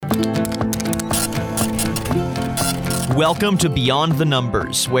Welcome to Beyond the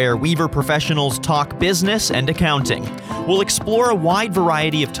Numbers, where Weaver professionals talk business and accounting. We'll explore a wide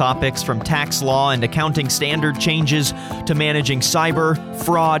variety of topics from tax law and accounting standard changes to managing cyber,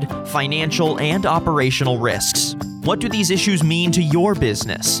 fraud, financial, and operational risks. What do these issues mean to your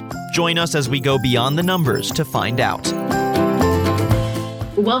business? Join us as we go beyond the numbers to find out.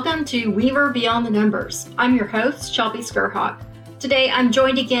 Welcome to Weaver Beyond the Numbers. I'm your host, Shelby Skurhawk. Today, I'm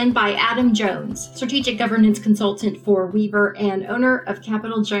joined again by Adam Jones, Strategic Governance Consultant for Weaver and owner of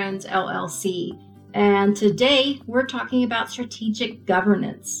Capital Jones, LLC. And today, we're talking about strategic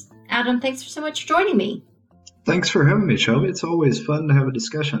governance. Adam, thanks so much for joining me. Thanks for having me, Shelby. It's always fun to have a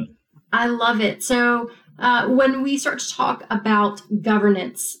discussion. I love it. So when we start to talk about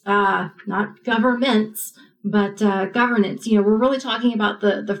governance, not governments, but governance, we're really talking about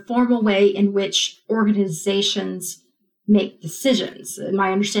the formal way in which organizations make decisions. Am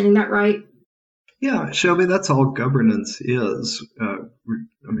I understanding that right? Yeah, Shelby, that's all governance is.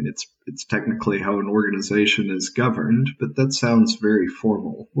 It's technically how an organization is governed, but that sounds very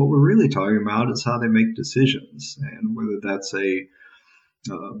formal. What we're really talking about is how they make decisions, and whether that's a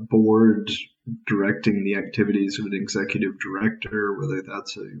board directing the activities of an executive director, whether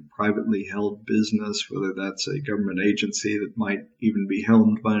that's a privately held business, whether that's a government agency that might even be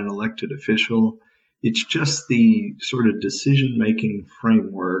helmed by an elected official. It's just the sort of decision-making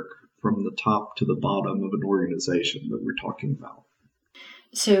framework from the top to the bottom of an organization that we're talking about.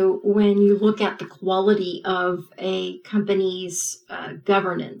 So when you look at the quality of a company's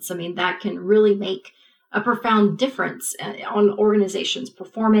governance, that can really make a profound difference on organization's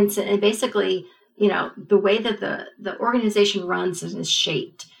performance and basically, the way that the organization runs and is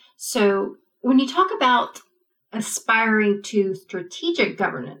shaped. So when you talk about aspiring to strategic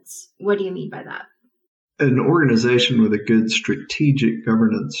governance, what do you mean by that? An organization with a good strategic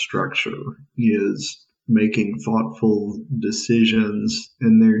governance structure is making thoughtful decisions,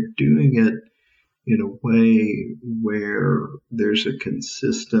 and they're doing it in a way where there's a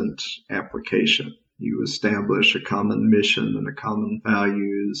consistent application. You establish a common mission and a common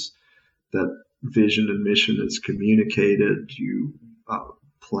values. That vision and mission is communicated. You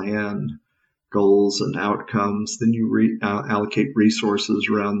plan goals and outcomes, then you allocate resources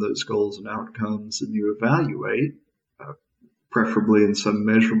around those goals and outcomes, and you evaluate, preferably in some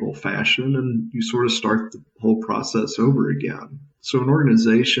measurable fashion, and you sort of start the whole process over again. So an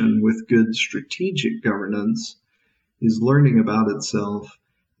organization with good strategic governance is learning about itself,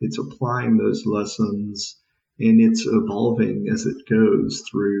 it's applying those lessons, and it's evolving as it goes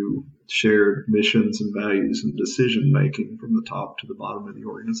through shared missions and values and decision-making from the top to the bottom of the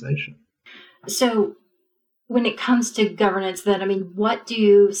organization. So when it comes to governance, then, what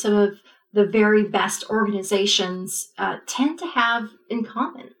do some of the very best organizations tend to have in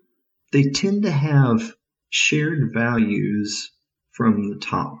common? They tend to have shared values from the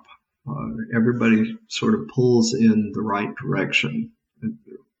top. Everybody sort of pulls in the right direction.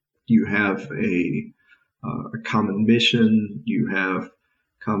 You have a common mission. You have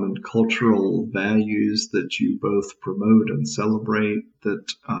common cultural values that you both promote and celebrate that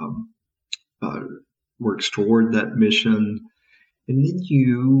works toward that mission. And then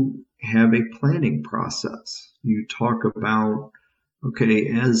you have a planning process. You talk about, okay,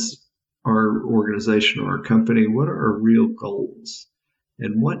 as our organization or our company, what are our real goals?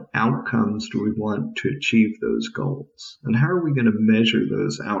 And what outcomes do we want to achieve those goals? And how are we going to measure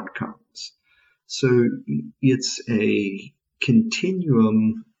those outcomes? So it's a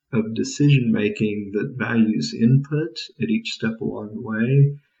continuum of decision-making that values input at each step along the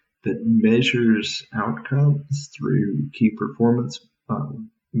way, that measures outcomes through key performance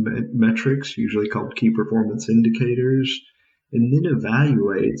metrics, usually called key performance indicators, and then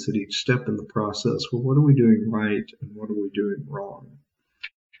evaluates at each step in the process, well, what are we doing right and what are we doing wrong?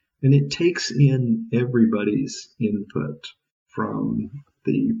 And it takes in everybody's input, from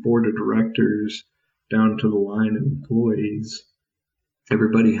the board of directors down to the line of employees.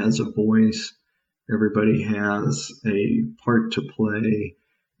 Everybody has a voice. Everybody has a part to play.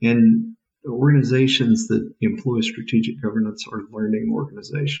 And organizations that employ strategic governance are learning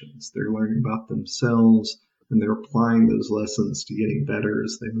organizations. They're learning about themselves, and they're applying those lessons to getting better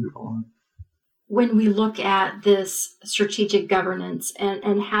as they move on. When we look at this strategic governance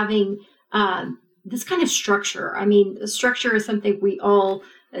and having this kind of structure, structure is something we all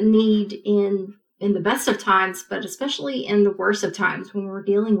need in the best of times, but especially in the worst of times when we're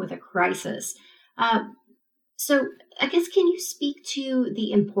dealing with a crisis. So I guess, can you speak to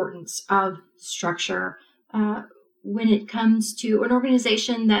the importance of structure when it comes to an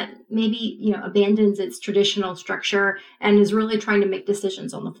organization that maybe, abandons its traditional structure and is really trying to make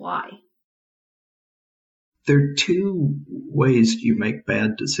decisions on the fly? There are two ways you make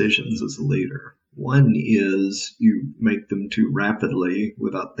bad decisions as a leader. One is you make them too rapidly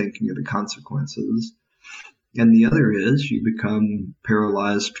without thinking of the consequences. And the other is you become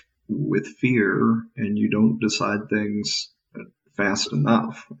paralyzed with fear and you don't decide things fast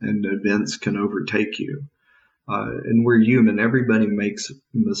enough and events can overtake you. And we're human. Everybody makes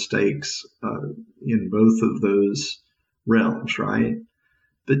mistakes in both of those realms, right?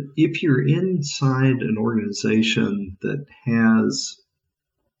 But if you're inside an organization that has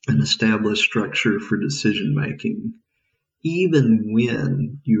an established structure for decision making, even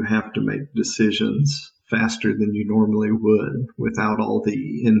when you have to make decisions faster than you normally would without all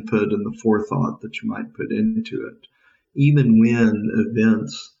the input and the forethought that you might put into it, even when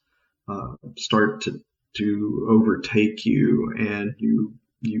events start to overtake you and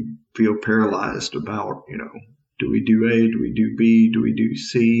you feel paralyzed about, do we do A, do we do B, do we do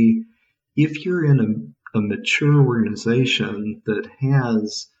C? If you're in a mature organization that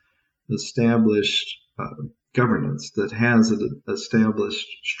has established governance, that has an established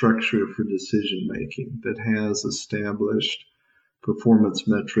structure for decision making, that has established performance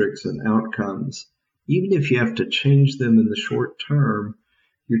metrics and outcomes, even if you have to change them in the short term,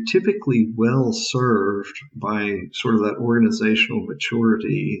 you're typically well served by sort of that organizational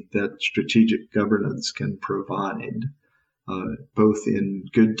maturity that strategic governance can provide, both in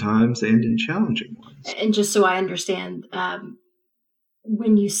good times and in challenging ones. And just so I understand,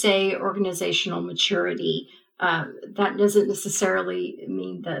 when you say organizational maturity, that doesn't necessarily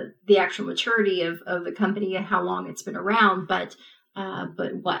mean the actual maturity of the company and how long it's been around, but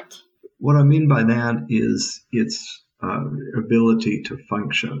what? What I mean by that is its ability to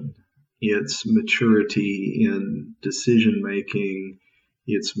function, its maturity in decision making,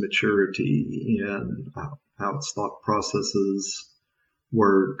 its maturity in how its thought processes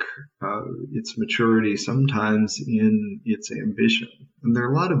work, its maturity sometimes in its ambition. And there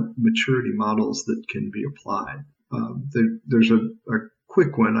are a lot of maturity models that can be applied. There's a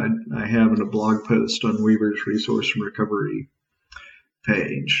quick one I have in a blog post on Weaver's Resource and Recovery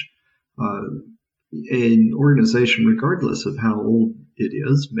page. An organization, regardless of how old it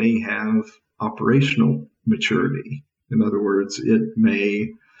is, may have operational maturity. In other words, it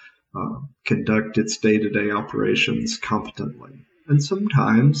may conduct its day-to-day operations competently. And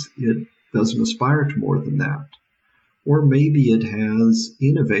sometimes it doesn't aspire to more than that. Or maybe it has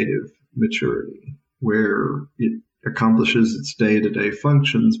innovative maturity, where it accomplishes its day-to-day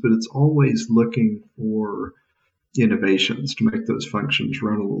functions, but it's always looking for innovations to make those functions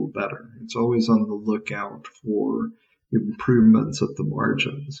run a little better. It's always on the lookout for improvements at the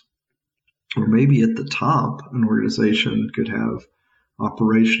margins. Or maybe at the top, an organization could have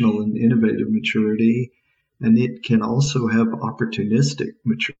operational and innovative maturity, and it can also have opportunistic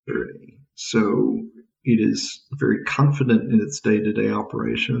maturity. So it is very confident in its day-to-day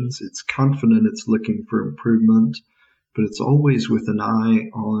operations. It's confident it's looking for improvement, but it's always with an eye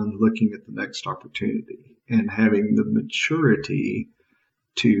on looking at the next opportunity and having the maturity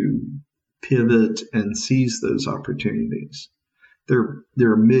to pivot and seize those opportunities. There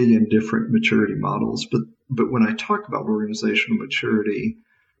are a million different maturity models, but when I talk about organizational maturity,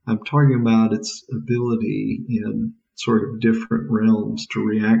 I'm talking about its ability in sort of different realms to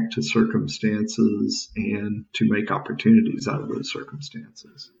react to circumstances and to make opportunities out of those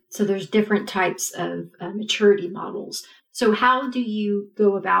circumstances. So there's different types of maturity models. So how do you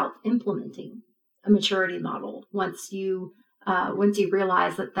go about implementing a maturity model once you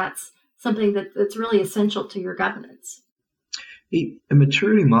realize that that's something that's really essential to your governance? A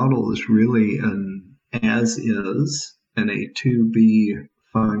maturity model is really an as is and a to be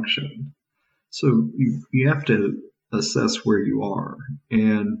function. So you have to assess where you are,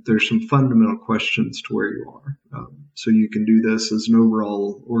 and there's some fundamental questions to where you are. So you can do this as an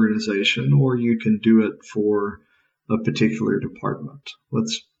overall organization, or you can do it for a particular department.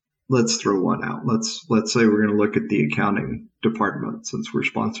 Let's throw one out. Let's say we're going to look at the accounting department, since we're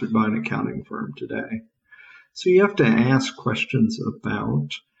sponsored by an accounting firm today. So you have to ask questions about,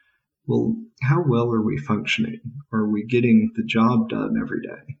 well, how well are we functioning? Are we getting the job done every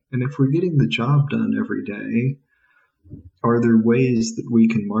day? And if we're getting the job done every day, are there ways that we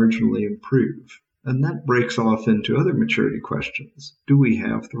can marginally improve? And that breaks off into other maturity questions. Do we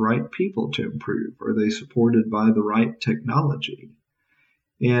have the right people to improve? Are they supported by the right technology?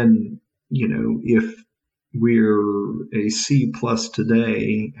 And, if we're a C plus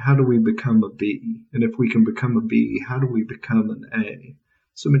today, how do we become a B? And if we can become a B, how do we become an A?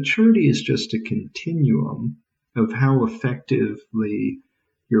 So maturity is just a continuum of how effectively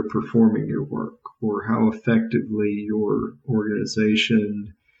you're performing your work, or how effectively your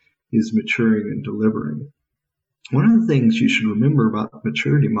organization is maturing and delivering. One of the things you should remember about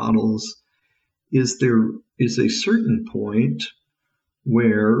maturity models is there is a certain point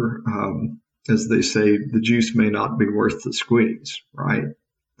where, as they say, the juice may not be worth the squeeze, right?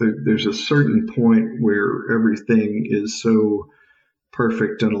 There's a certain point where everything is so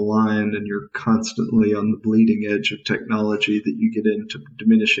perfect and aligned and you're constantly on the bleeding edge of technology that you get into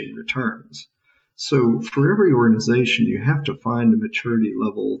diminishing returns. So for every organization, you have to find a maturity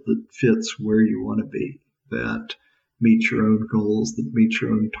level that fits where you want to be, that meets your own goals, that meets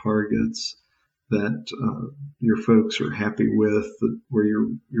your own targets, that your folks are happy with, that where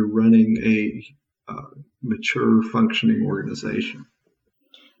you're running a mature, functioning organization.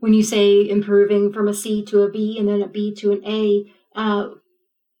 When you say improving from a C to a B and then a B to an A,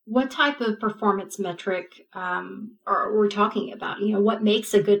 what type of performance metric are we talking about? What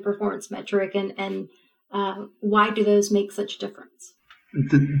makes a good performance metric, and why do those make such a difference?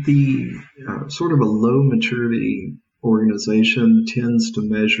 The sort of a low maturity organization tends to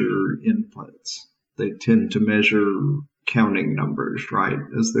measure inputs. They tend to measure counting numbers, right,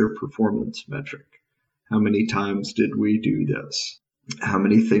 as their performance metric. How many times did we do this? How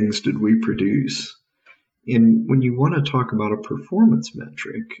many things did we produce? And when you want to talk about a performance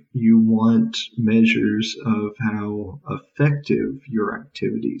metric, you want measures of how effective your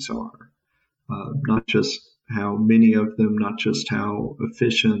activities are, not just how many of them, not just how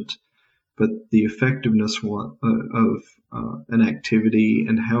efficient, but the effectiveness of an activity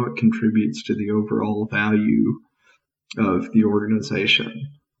and how it contributes to the overall value of the organization.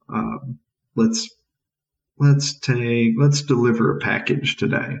 Let's deliver a package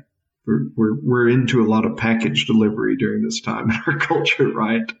today. We're into a lot of package delivery during this time in our culture,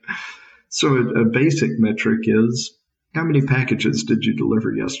 right? So a basic metric is how many packages did you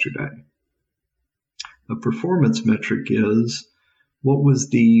deliver yesterday? A performance metric is what was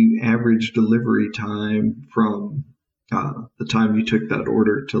the average delivery time from the time you took that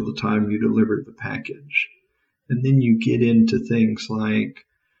order till the time you delivered the package. And then you get into things like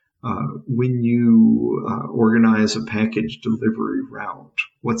when you organize a package delivery route,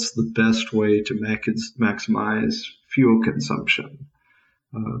 what's the best way to maximize fuel consumption?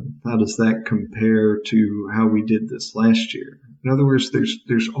 How does that compare to how we did this last year? In other words,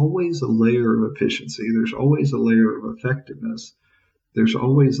 there's always a layer of efficiency. There's always a layer of effectiveness. There's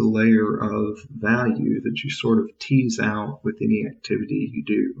always a layer of value that you sort of tease out with any activity you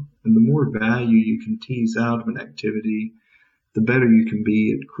do. And the more value you can tease out of an activity, the better you can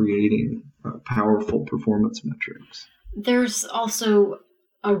be at creating powerful performance metrics. There's also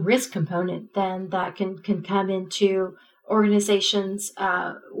a risk component then that can come into organizations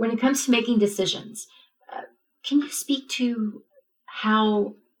when it comes to making decisions. Can you speak to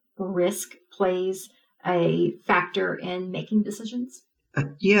how risk plays a factor in making decisions?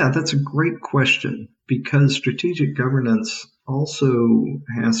 Yeah, that's a great question, because strategic governance also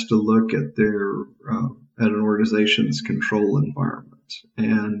has to look at at an organization's control environment.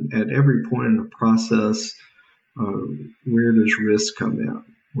 And at every point in the process, where does risk come in?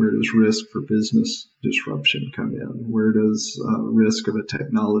 Where does risk for business disruption come in? Where does risk of a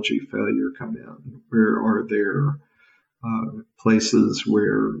technology failure come in? Where are there places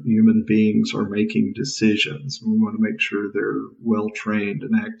where human beings are making decisions? We want to make sure they're well trained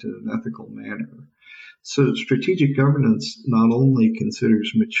and act in an ethical manner. So strategic governance not only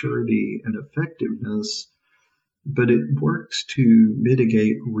considers maturity and effectiveness, but it works to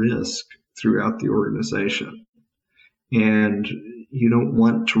mitigate risk throughout the organization. And you don't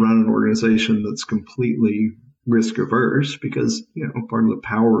want to run an organization that's completely risk averse, because part of the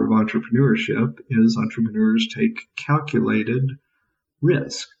power of entrepreneurship is entrepreneurs take calculated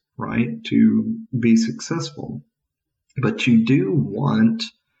risk, right, to be successful. But you do want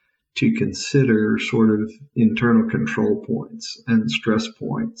to consider sort of internal control points and stress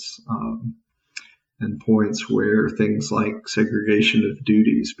points, and points where things like segregation of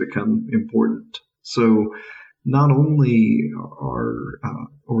duties become important. So not only are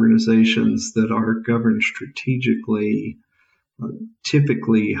organizations that are governed strategically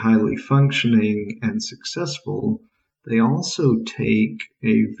typically highly functioning and successful, they also take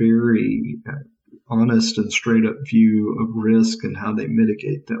a very honest and straight up view of risk and how they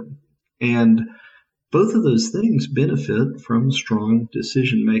mitigate them. And both of those things benefit from strong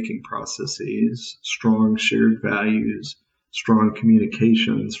decision-making processes, strong shared values, strong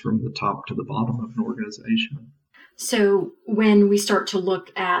communications from the top to the bottom of an organization. So when we start to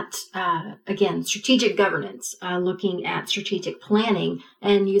look at, again, strategic governance, looking at strategic planning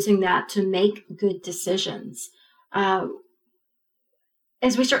and using that to make good decisions, as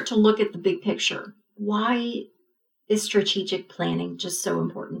we start to look at the big picture, why is strategic planning just so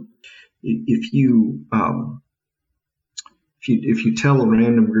important? If you if you tell a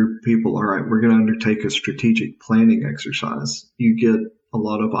random group of people, all right, we're going to undertake a strategic planning exercise, you get a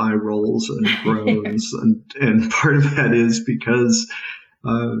lot of eye rolls and groans. and part of that is because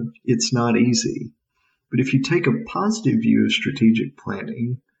it's not easy. But if you take a positive view of strategic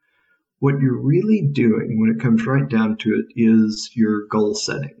planning, what you're really doing when it comes right down to it is your goal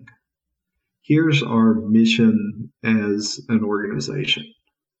setting. Here's our mission as an organization.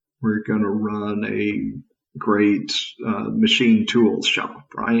 We're going to run a great machine tools shop,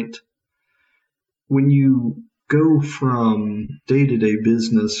 right? When you go from day-to-day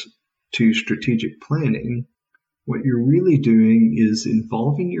business to strategic planning, what you're really doing is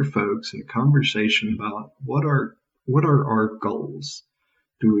involving your folks in a conversation about what are our goals.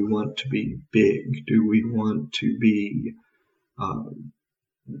 Do we want to be big? Do we want to be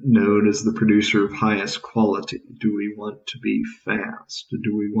known as the producer of highest quality? Do we want to be fast?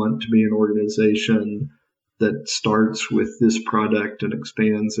 Do we want to be an organization that starts with this product and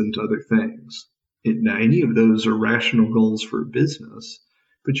expands into other things? Now, any of those are rational goals for a business,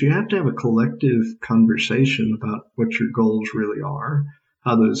 but you have to have a collective conversation about what your goals really are,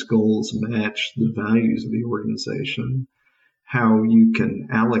 how those goals match the values of the organization, how you can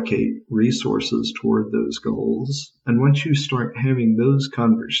allocate resources toward those goals. And once you start having those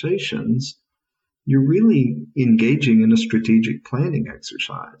conversations, you're really engaging in a strategic planning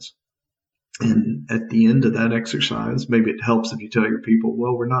exercise. And at the end of that exercise, maybe it helps if you tell your people,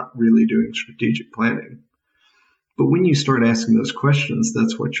 well, we're not really doing strategic planning. But when you start asking those questions,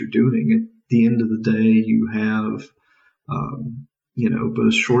 that's what you're doing. At the end of the day, you have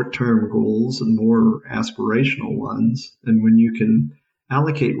both short-term goals and more aspirational ones. And when you can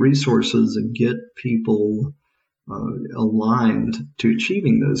allocate resources and get people aligned to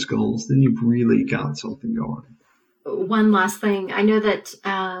achieving those goals, then you've really got something going. One last thing. I know that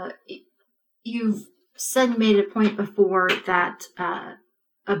you've made a point before that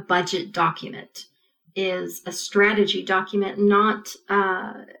a budget document is a strategy document, not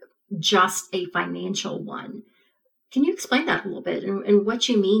just a financial one. Can you explain that a little bit and what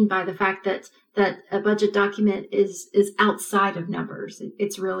you mean by the fact that a budget document is outside of numbers?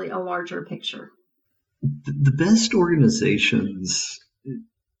 It's really a larger picture. The best organizations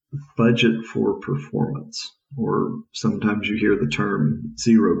budget for performance, or sometimes you hear the term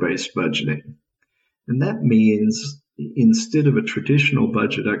zero-based budgeting. And that means instead of a traditional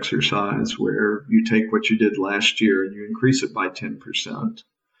budget exercise where you take what you did last year and you increase it by 10%,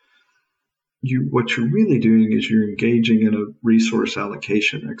 what you're really doing is you're engaging in a resource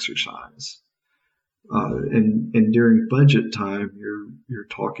allocation exercise. And during budget time, you're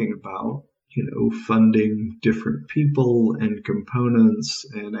talking about, funding different people and components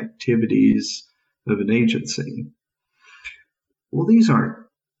and activities of an agency. Well, these aren't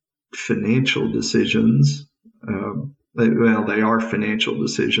financial decisions. They are financial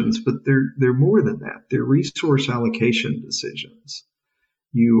decisions, but they're more than that. They're resource allocation decisions.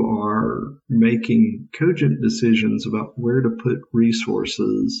 You are making cogent decisions about where to put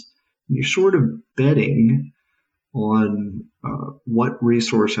resources. You're sort of betting on what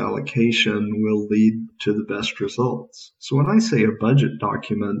resource allocation will lead to the best results. So when I say a budget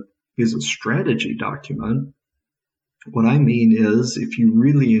document is a strategy document, what I mean is if you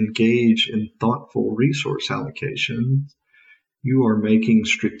really engage in thoughtful resource allocation, you are making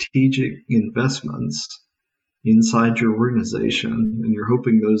strategic investments inside your organization, and you're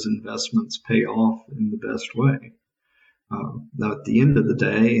hoping those investments pay off in the best way. Now, at the end of the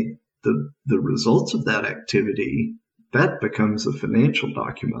day, the results of that activity, that becomes a financial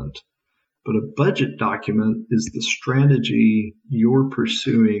document. But a budget document is the strategy you're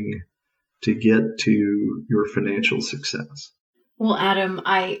pursuing to get to your financial success. Well, Adam,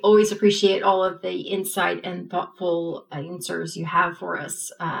 I always appreciate all of the insight and thoughtful answers you have for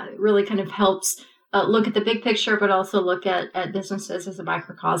us. It really kind of helps look at the big picture, but also look at businesses as a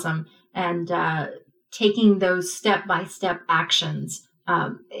microcosm and taking those step-by-step actions.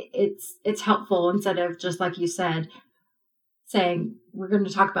 It's helpful instead of just like you said, saying we're going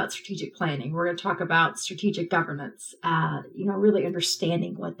to talk about strategic planning, we're going to talk about strategic governance. Really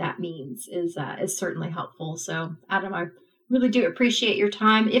understanding what that means is certainly helpful. So, Adam, I really do appreciate your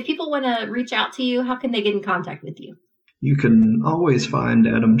time. If people want to reach out to you, how can they get in contact with you? You can always find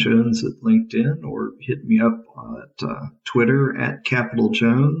Adam Jones at LinkedIn or hit me up at Twitter at Capital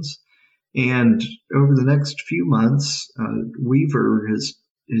Jones. And over the next few months, Weaver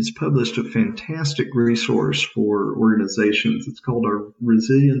has published a fantastic resource for organizations. It's called our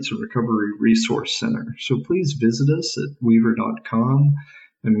Resilience and Recovery Resource Center. So please visit us at weaver.com,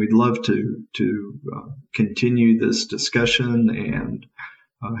 and we'd love to continue this discussion and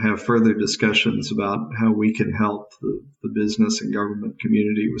have further discussions about how we can help the business and government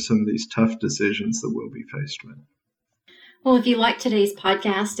community with some of these tough decisions that we'll be faced with. Well, if you like today's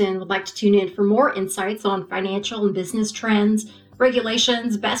podcast and would like to tune in for more insights on financial and business trends,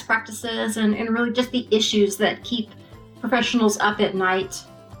 regulations, best practices, and really just the issues that keep professionals up at night,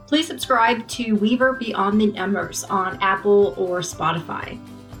 please subscribe to Weaver Beyond the Numbers on Apple or Spotify.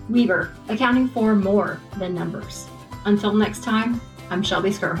 Weaver, accounting for more than numbers. Until next time, I'm Shelby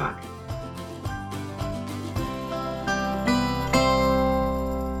Skurhawk.